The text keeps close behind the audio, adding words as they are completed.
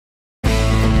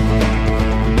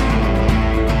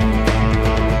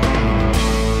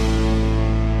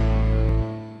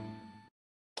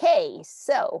Okay,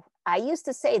 so I used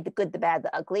to say the good, the bad,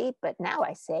 the ugly, but now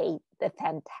I say the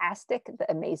fantastic, the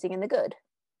amazing, and the good.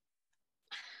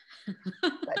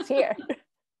 Let's hear.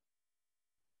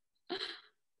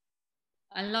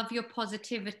 I love your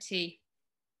positivity.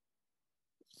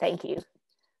 Thank you.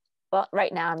 Well,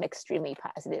 right now I'm extremely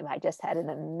positive. I just had an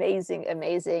amazing,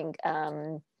 amazing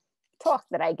talk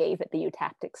that I gave at the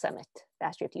Utaptic Summit,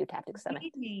 Mastery of the Utaptic Summit.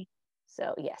 Really?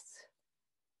 So yes.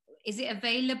 Is it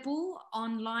available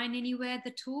online anywhere,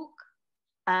 the talk?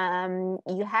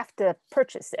 You have to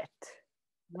purchase it.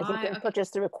 Right, I think you can okay.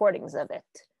 purchase the recordings of it.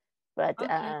 But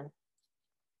Okay.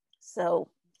 so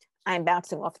I'm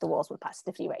bouncing off the walls with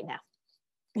positivity right now.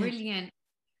 Brilliant.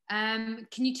 Can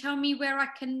you tell me where I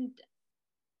can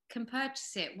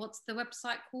purchase it? What's the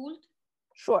website called?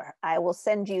 Sure. I will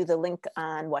send you the link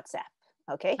on WhatsApp.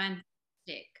 Okay.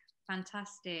 Fantastic.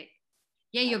 Fantastic.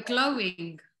 Yeah, you're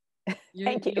glowing.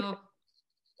 Thank you. You're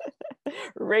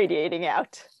radiating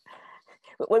out.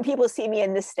 When people see me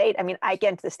in this state, I mean, I get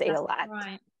into the state a lot.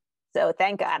 Right. So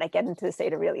thank God I get into the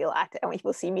state really a lot. And when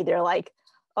people see me, they're like,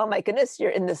 oh my goodness,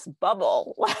 you're in this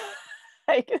bubble.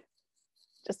 Like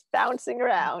just bouncing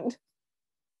around.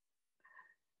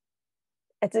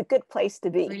 It's a good place to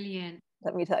be. Brilliant.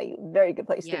 Let me tell you, very good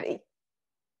place to be.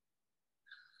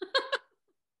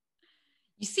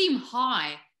 You seem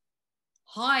high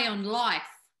on life.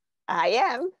 I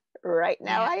am. Right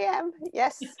now I am.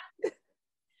 Yes.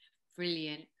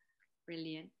 Brilliant.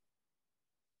 Brilliant.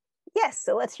 Yes.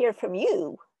 So let's hear from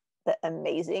you. The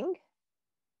amazing,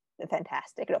 the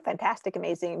fantastic, no, fantastic,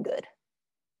 amazing, and good.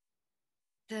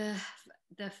 The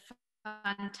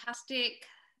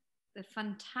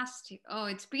fantastic. Oh,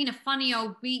 it's been a funny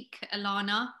old week,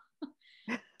 Alana.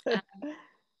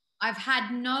 I've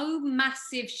had no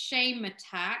massive shame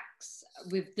attacks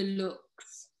with the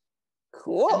looks.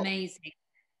 Cool. Amazing.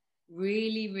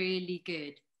 Really, really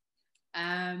good.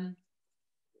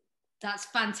 That's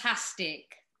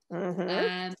fantastic.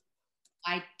 Mm-hmm.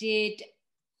 I did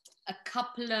a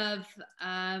couple of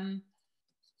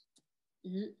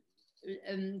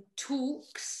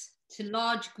talks to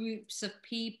large groups of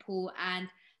people, and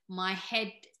my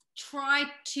head tried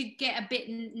to get a bit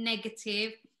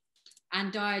negative,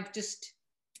 and I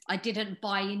didn't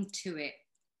buy into it.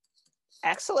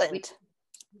 Excellent.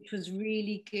 Which was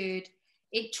really good.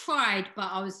 It tried,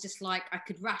 but I was just like, I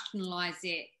could rationalize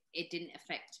it. It didn't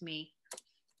affect me.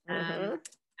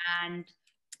 And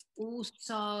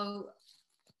also,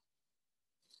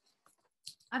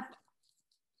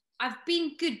 I've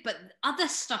been good, but other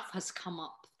stuff has come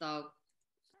up though.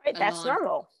 Right, that's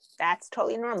normal. That's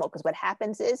totally normal, because what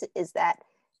happens is that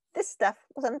this stuff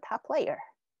was on the top layer.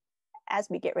 As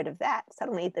we get rid of that,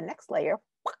 suddenly the next layer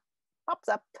pops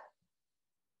up.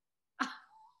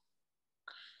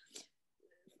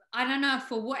 I don't know,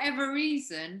 for whatever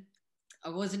reason, I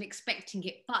wasn't expecting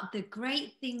it. But the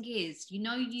great thing is,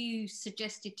 you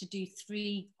suggested to do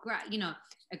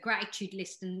a gratitude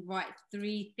list and write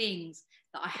 3 things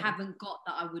that I haven't got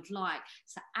that I would like.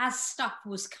 So as stuff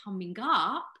was coming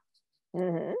up,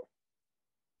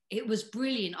 it was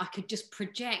brilliant. I could just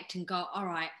project and go, all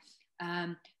right,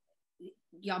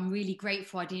 yeah, I'm really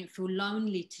grateful I didn't feel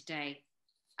lonely today.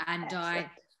 And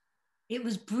it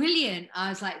was brilliant. I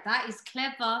was like, that is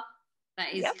clever.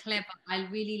 That is clever. I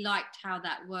really liked how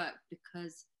that worked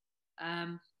because,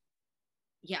 I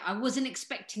wasn't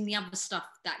expecting the other stuff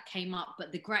that came up,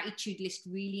 but the gratitude list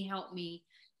really helped me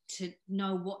to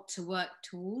know what to work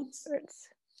towards.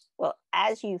 Well,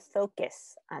 as you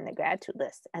focus on the gratitude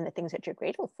list and the things that you're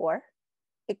grateful for,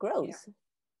 it grows.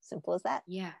 Simple as that.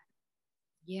 Yeah.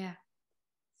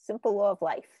 Simple law of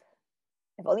life.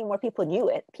 If only more people knew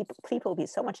it, people would be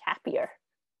so much happier.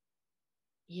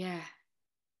 Yeah.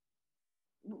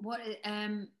 What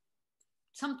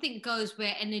something goes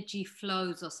where energy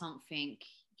flows or something.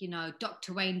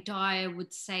 Dr. Wayne Dyer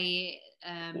would say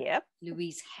it.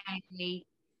 Louise Hay,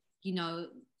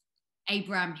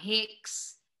 Abraham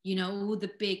Hicks, all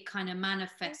the big kind of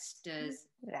manifestors.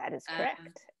 That is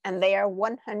correct. And they are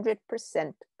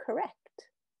 100% correct.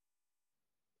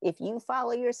 If you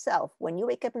follow yourself, when you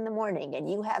wake up in the morning and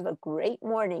you have a great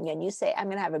morning and you say, I'm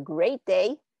going to have a great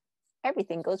day,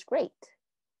 everything goes great.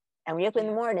 And when you wake up in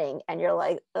the morning and you're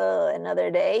like,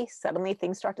 another day, suddenly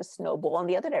things start to snowball in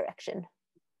the other direction.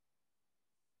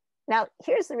 Now,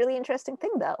 here's the really interesting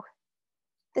thing, though.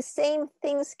 The same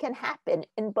things can happen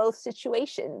in both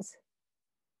situations.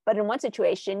 But in one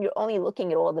situation, you're only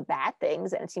looking at all the bad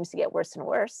things and it seems to get worse and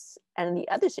worse. And in the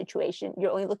other situation, you're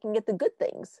only looking at the good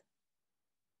things.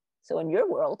 So in your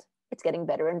world, it's getting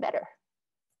better and better.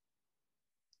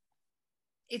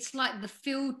 It's like the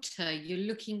filter. You're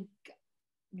looking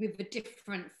with a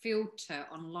different filter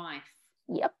on life.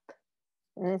 Yep.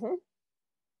 Mm-hmm.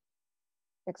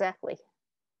 Exactly.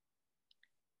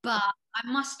 But I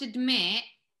must admit,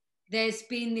 there's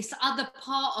been this other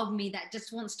part of me that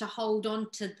just wants to hold on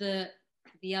to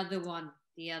the other one,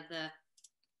 the other.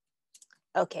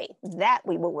 Okay, that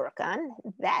we will work on.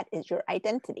 That is your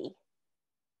identity.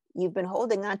 You've been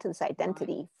holding on to this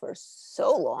identity for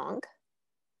so long.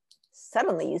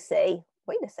 Suddenly you say,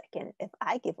 wait a second, if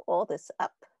I give all this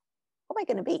up, who am I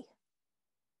going to be?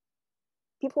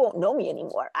 People won't know me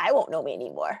anymore. I won't know me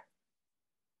anymore.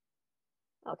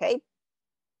 Okay.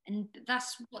 And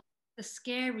that's what the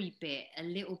scary bit, a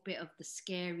little bit of the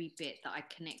scary bit that I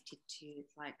connected to.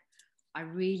 It's like, I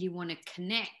really want to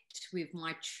connect with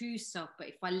my true self. But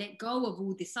if I let go of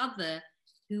all this other,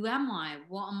 who am I?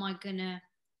 What am I gonna?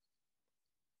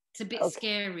 It's a bit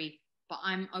scary, but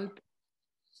I'm open.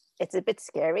 It's a bit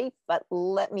scary, but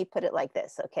let me put it like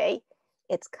this, okay?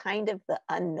 It's kind of the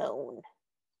unknown.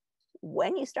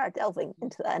 When you start delving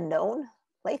into the unknown,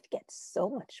 life gets so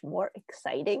much more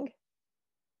exciting.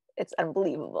 It's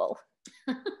unbelievable.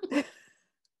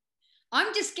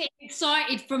 I'm just getting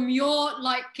excited from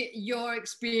your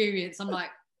experience. I'm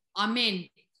like, I'm in.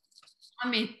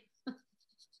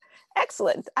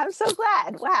 Excellent. I'm so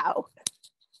glad. Wow.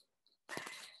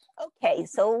 Okay,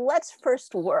 so let's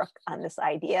first work on this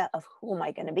idea of who am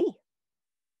I going to be?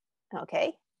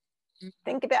 Okay.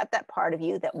 Think about that part of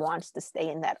you that wants to stay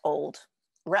in that old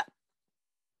rut.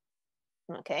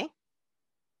 Okay.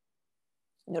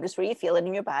 Notice where you feel it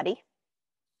in your body.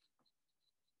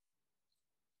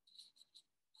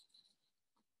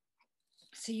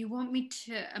 So you want me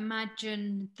to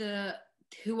imagine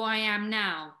who I am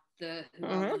now, who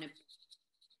I want to be.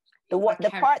 The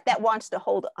part that wants to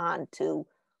hold on to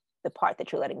the part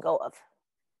that you're letting go of.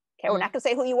 Okay, we're not going to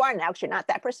say who you are now because you're not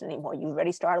that person anymore. You've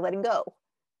already started letting go.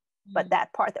 But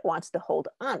that part that wants to hold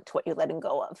on to what you're letting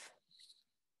go of.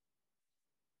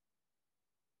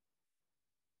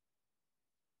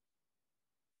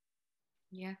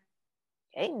 Yeah.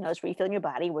 Okay, notice where you feel in your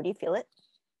body. Where do you feel it?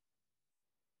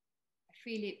 I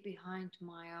feel it behind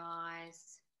my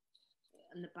eyes,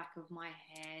 on the back of my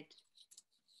head,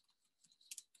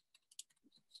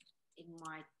 in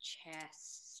my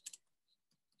chest,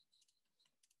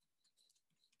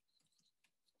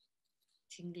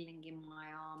 tingling in my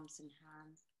arms and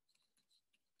hands.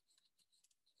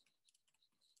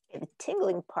 The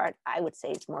tingling part, I would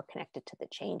say, is more connected to the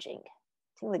changing.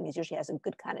 Tingling usually has a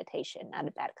good connotation, not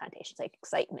a bad connotation. It's like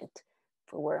excitement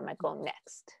for where am I going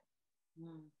next.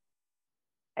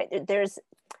 Right? There's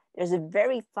a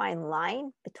very fine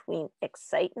line between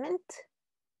excitement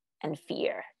and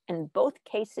fear. In both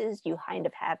cases, you kind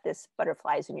of have this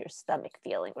butterflies in your stomach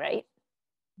feeling, right?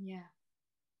 Yeah.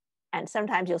 And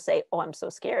sometimes you'll say, oh, I'm so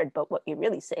scared. But what you're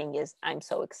really saying is, I'm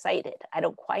so excited. I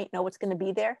don't quite know what's going to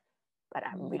be there, but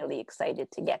I'm really excited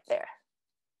to get there.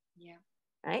 Yeah.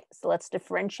 Right? So let's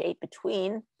differentiate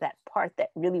between that part that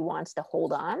really wants to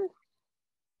hold on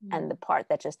and the part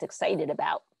that's just excited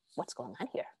about what's going on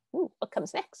here. Ooh, what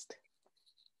comes next?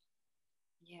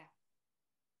 Yeah.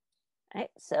 Right?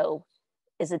 So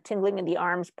is the tingling in the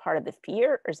arms part of the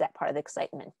fear, or is that part of the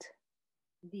excitement?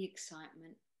 The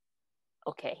excitement.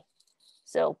 Okay.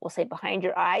 So we'll say behind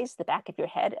your eyes, the back of your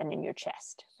head, and in your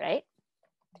chest, right?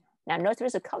 Now notice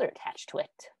there's a color attached to it.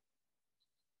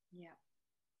 Yeah.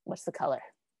 What's the color?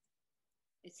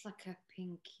 It's like a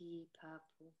pinky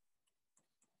purple.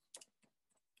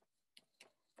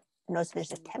 Notice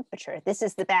there's a temperature. This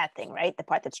is the bad thing, right? The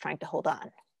part that's trying to hold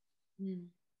on.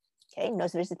 Okay,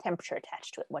 notice there's a temperature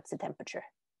attached to it. What's the temperature?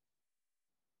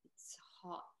 It's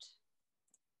hot.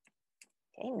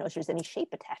 Okay, notice there's any shape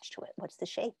attached to it. What's the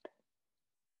shape?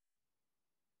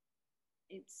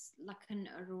 It's like an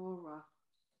aurora.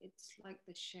 It's like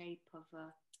the shape of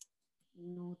a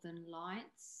northern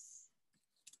lights,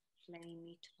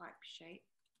 flamey type shape.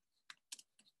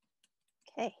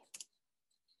 Okay.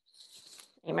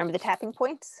 You remember the tapping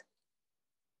points?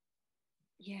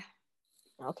 Yeah.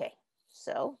 Okay,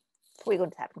 so before we go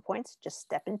to tapping points, just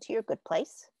step into your good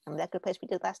place. Remember that good place we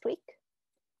did last week?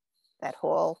 That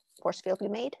whole force field we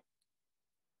made?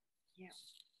 Yeah.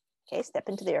 Okay, step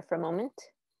into there for a moment.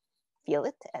 Feel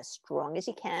it as strong as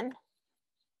you can.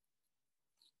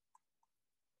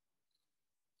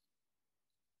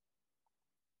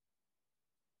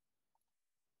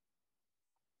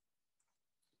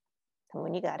 And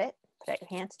when you got it, put out your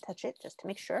hands, touch it just to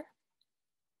make sure.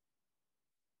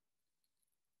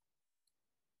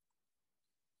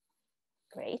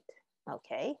 Great.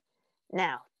 Okay.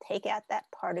 Now, take out that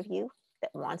part of you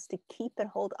that wants to keep and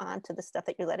hold on to the stuff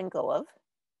that you're letting go of.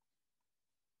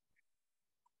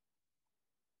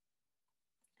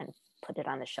 Put it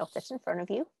on the shelf that's in front of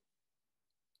you.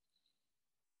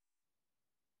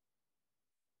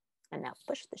 And now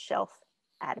push the shelf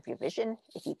out of your vision,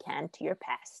 if you can, to your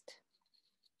past.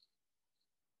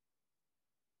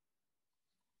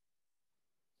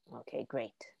 Okay,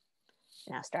 great.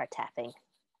 Now start tapping.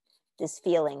 This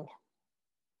feeling.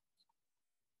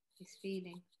 This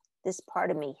feeling. This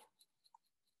part of me.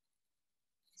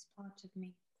 This part of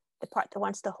me. The part that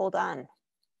wants to hold on.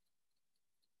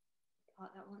 The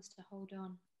part that wants to hold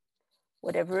on.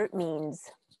 Whatever it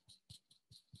means.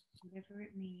 Whatever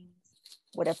it means.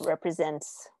 Whatever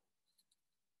represents.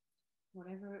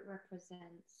 Whatever it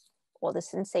represents. All the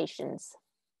sensations.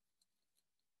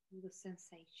 All the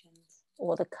sensations.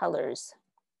 All the colors.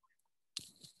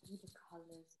 All the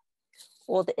colors.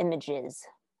 All the images.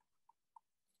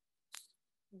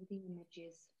 All the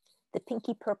images. The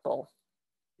pinky purple.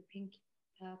 The pinky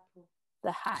purple.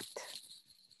 The hot.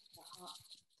 The hot.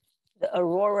 The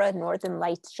aurora northern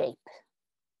lights shape.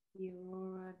 The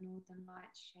aurora northern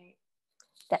lights shape.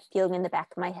 That feeling in the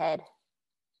back of my head.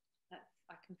 That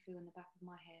I can feel in the back of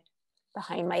my head.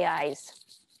 Behind my eyes.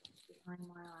 Behind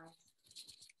my eyes.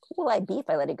 Who will I be if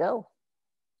I let it go?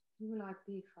 Who will I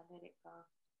be if I let it go?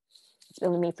 It's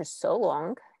been with me for so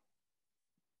long.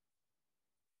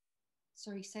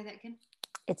 Sorry, say that again.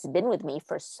 It's been with me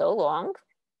for so long.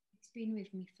 It's been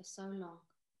with me for so long.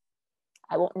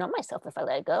 I won't know myself if I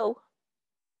let it go.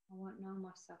 I won't know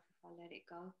myself if I let it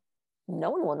go.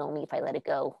 No one will know me if I let it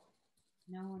go.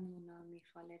 No one will know me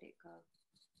if I let it go.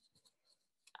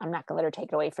 I'm not going to let her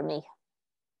take it away from me.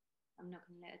 I'm not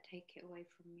going to let her take it away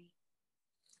from me.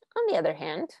 On the other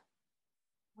hand,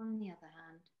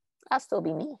 I'll still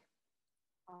be me.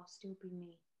 I'll still be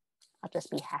me. I'll just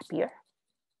be happier.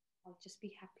 I'll just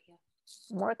be happier.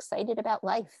 More excited about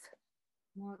life.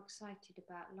 More excited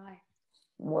about life.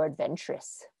 More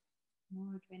adventurous.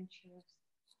 More adventurous.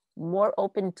 More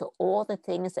open to all the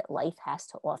things that life has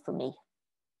to offer me.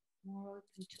 More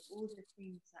open to all the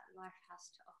things that life has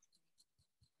to offer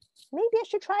me. Maybe I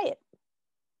should try it.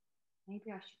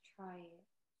 Maybe I should try it.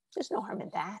 There's no harm in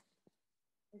that.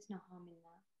 There's no harm in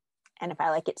that. And if I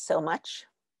like it so much,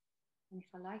 and if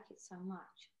I like it so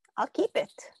much, I'll keep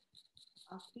it.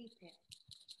 I'll keep it.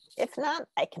 If not,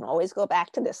 I can always go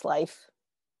back to this life.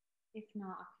 If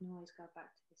not, I can always go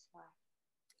back to this life.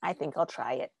 I think I'll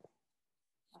try it.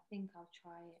 I think I'll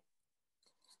try it.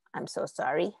 I'm so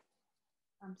sorry.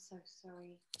 I'm so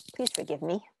sorry. Please forgive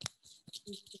me.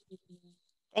 Please forgive me.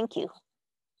 Thank you.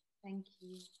 Thank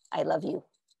you. I love you.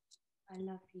 I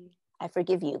love you. I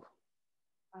forgive you.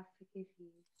 I forgive you.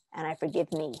 And I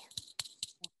forgive me.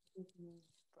 I forgive me.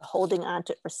 For holding on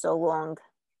to it for so long.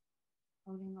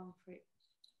 Holding on for it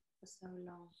for so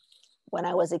long. When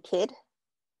I was a kid,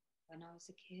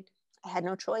 I had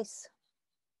no choice.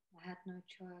 I had no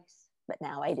choice. But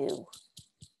now I do.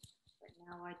 But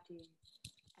now I do.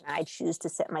 And I choose to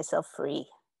set myself free.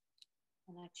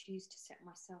 And I choose to set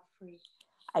myself free.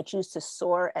 I choose to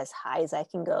soar as high as I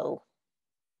can go.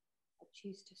 I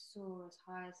choose to soar as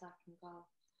high as I can go.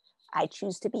 I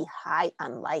choose to be high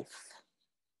on life.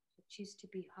 I choose to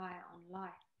be high on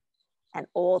life. And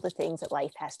all the things that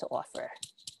life has to offer.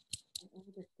 And all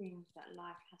the things that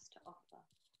life has to offer.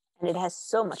 And it has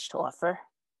so much to offer.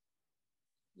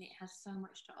 And it has so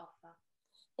much to offer.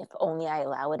 If only I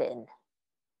allow it in.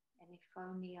 And if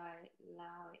only I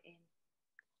allow it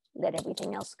in. Let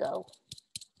everything else go.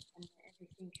 And let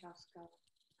everything else go.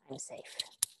 I'm safe.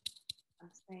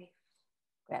 I'm safe.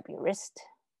 Grab your wrist.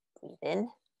 Breathe in.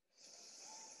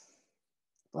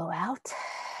 Blow out.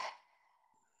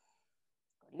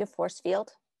 Go to your force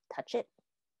field. Touch it.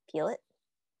 Feel it.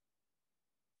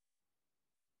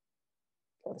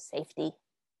 Feel the safety.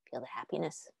 Feel the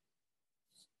happiness.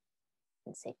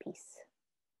 And say peace.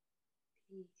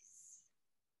 Peace.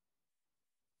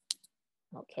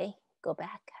 Okay, go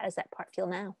back. How does that part feel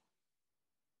now?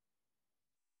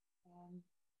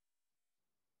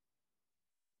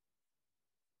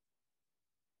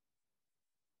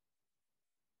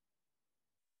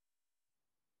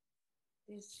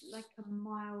 There's like a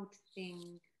mild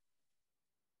thing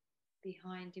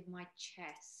behind in my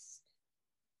chest.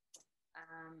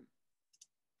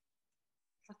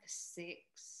 It's like a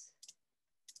 6.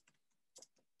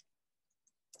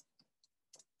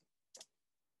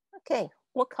 Okay,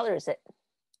 what color is it?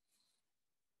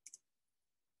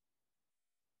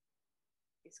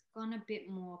 It's gone a bit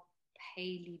more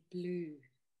paley blue.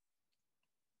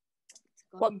 It's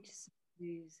gone into some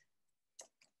blues.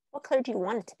 What color do you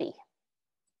want it to be?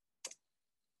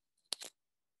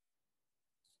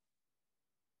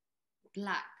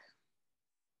 Black.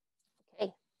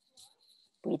 Okay,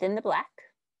 breathe in the black.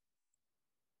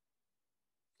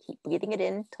 Keep breathing it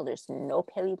in till there's no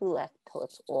pale blue left, till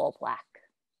it's all black.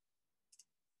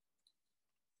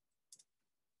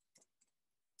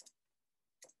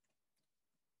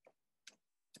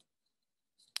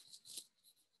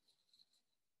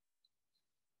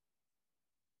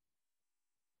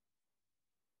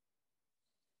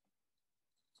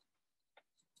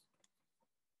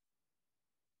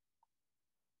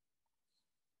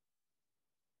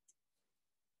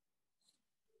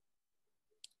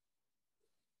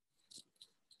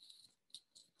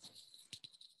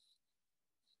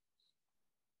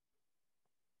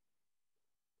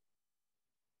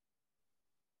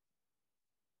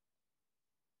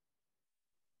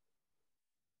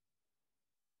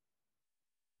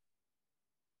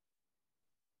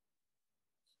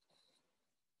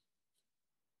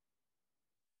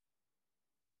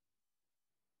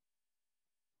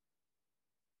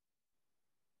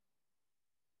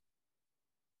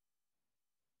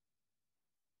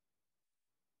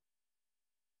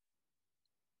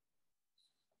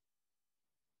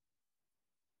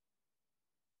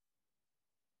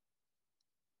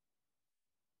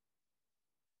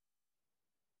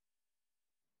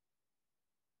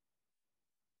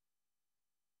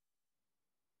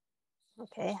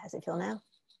 Okay, how's it feel now?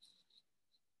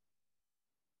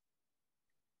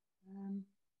 It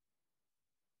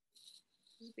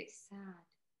was a bit sad.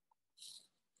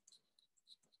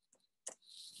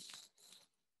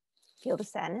 Feel the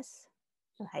sadness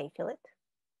and how you feel it,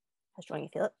 how strong you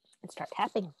feel it, and start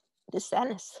tapping this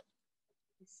sadness.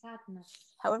 The sadness.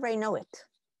 However I know it.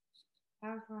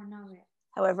 However I know it.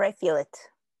 However I feel it.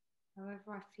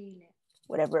 However I feel it.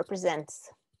 Whatever it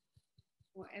represents.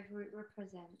 Whatever it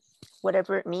represents.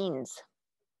 Whatever it means.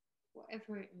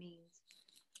 Whatever it means.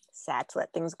 Sad to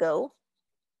let things go.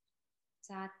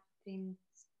 Sad things.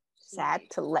 Sad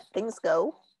to let things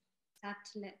go. Sad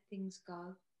to let things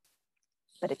go.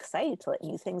 But excited to let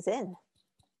new things in.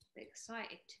 But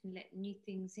excited to let new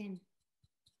things in.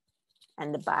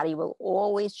 And the body will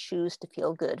always choose to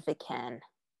feel good if it can.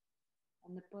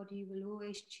 And the body will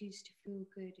always choose to feel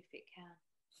good if it can.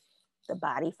 The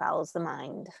body follows the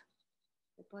mind.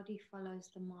 The body follows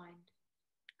the mind.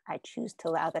 I choose to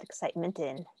allow that excitement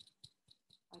in.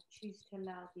 I choose to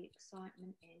allow the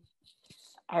excitement in.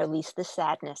 I release the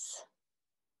sadness.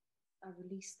 I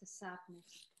release the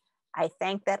sadness. I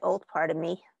thank that old part of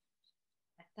me.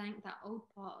 I thank that old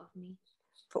part of me.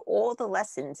 For all the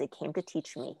lessons it came to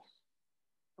teach me.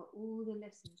 For all the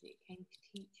lessons it came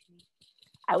to teach me.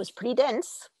 I was pretty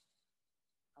dense.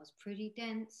 I was pretty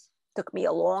dense. Took me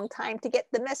a long time to get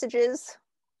the messages.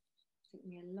 Took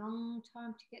me a long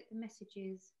time to get the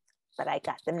messages. But I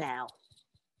got them now.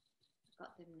 I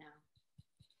got them now.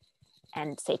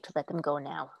 And it's safe to let them go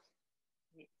now.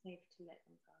 And it's safe to let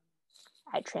them go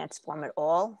now. I transform it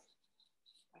all.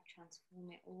 I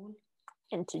transform it all.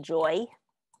 Into joy.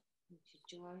 Into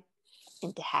joy.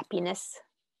 Into happiness.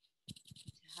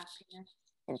 Into happiness.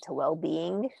 Into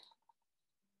well-being.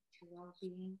 Into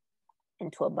well-being.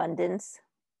 Into abundance.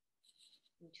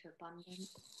 Into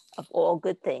abundance. Of all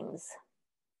good things.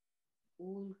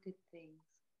 All good things.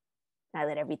 I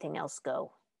let everything else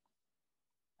go.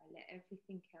 I let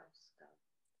everything else go.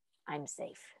 I'm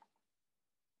safe.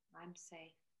 I'm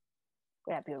safe.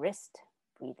 Grab your wrist,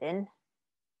 breathe in,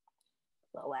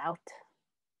 blow out,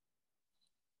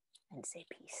 and say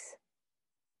peace.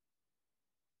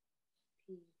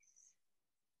 Peace.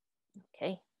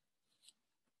 Okay.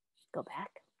 Go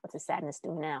back. What's the sadness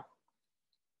doing now?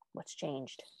 What's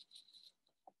changed?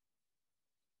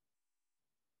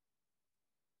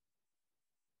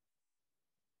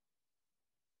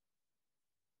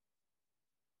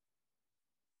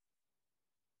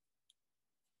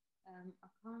 I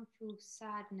can't feel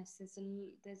sadness.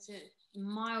 There's a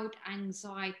mild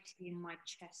anxiety in my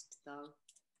chest, though.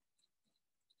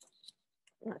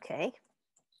 Okay.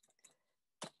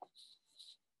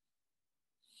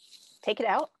 Take it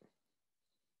out.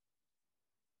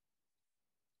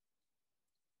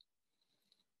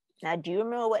 Now, do you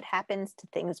remember what happens to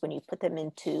things when you put them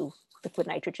into liquid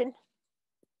nitrogen?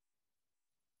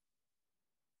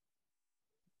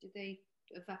 Do they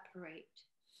evaporate?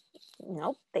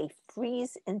 Nope, they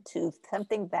freeze into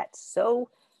something that's so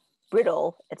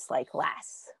brittle, it's like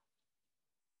glass.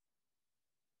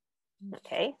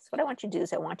 Okay, so what I want you to do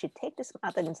is I want you to take this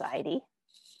amount of anxiety,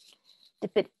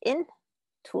 dip it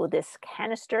into this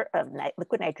canister of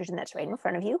liquid nitrogen that's right in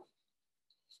front of you.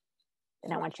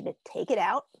 Then I want you to take it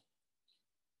out.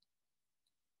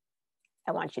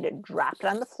 I want you to drop it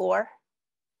on the floor.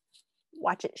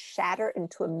 Watch it shatter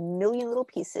into a million little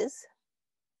pieces.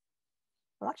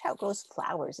 And watch how it grows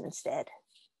flowers instead.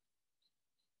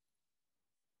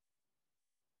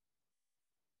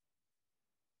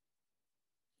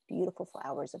 beautiful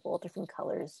flowers of all different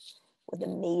colors with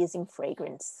amazing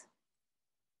fragrance.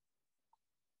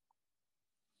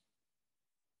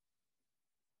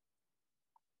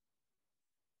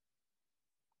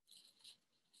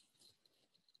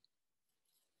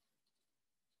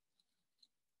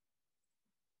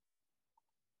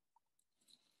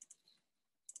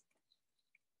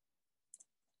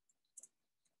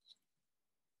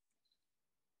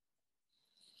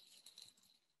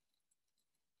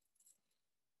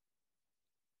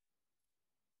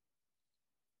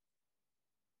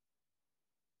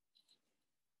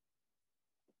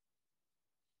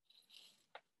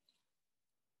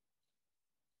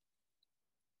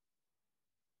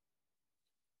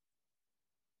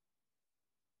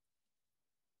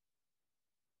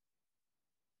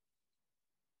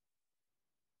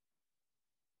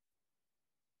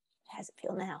 How does it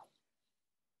feel now?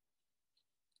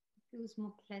 It feels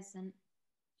more pleasant.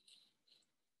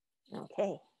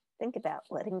 Okay, think about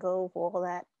letting go of all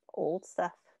that old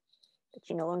stuff that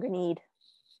you no longer need.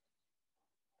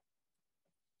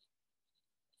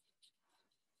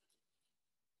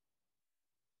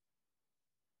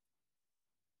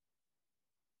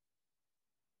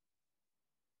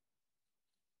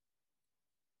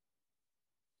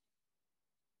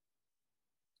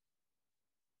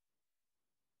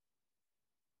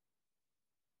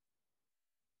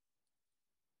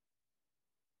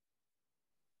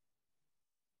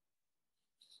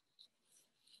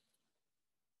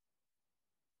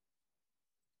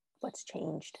 What's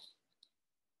changed?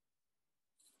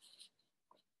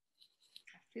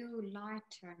 I feel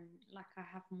lighter and like I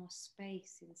have more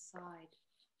space inside.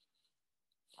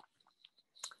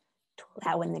 To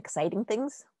allow in exciting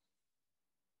things,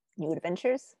 new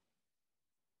adventures.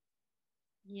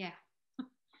 Yeah.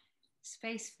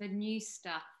 Space for new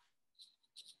stuff.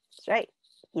 That's right.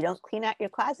 You don't clean out your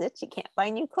closets, you can't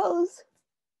buy new clothes.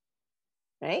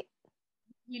 Right?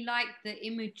 You like the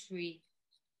imagery,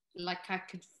 like I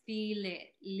could feel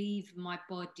it leave my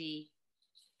body.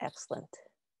 Excellent.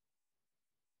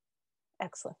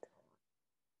 Excellent.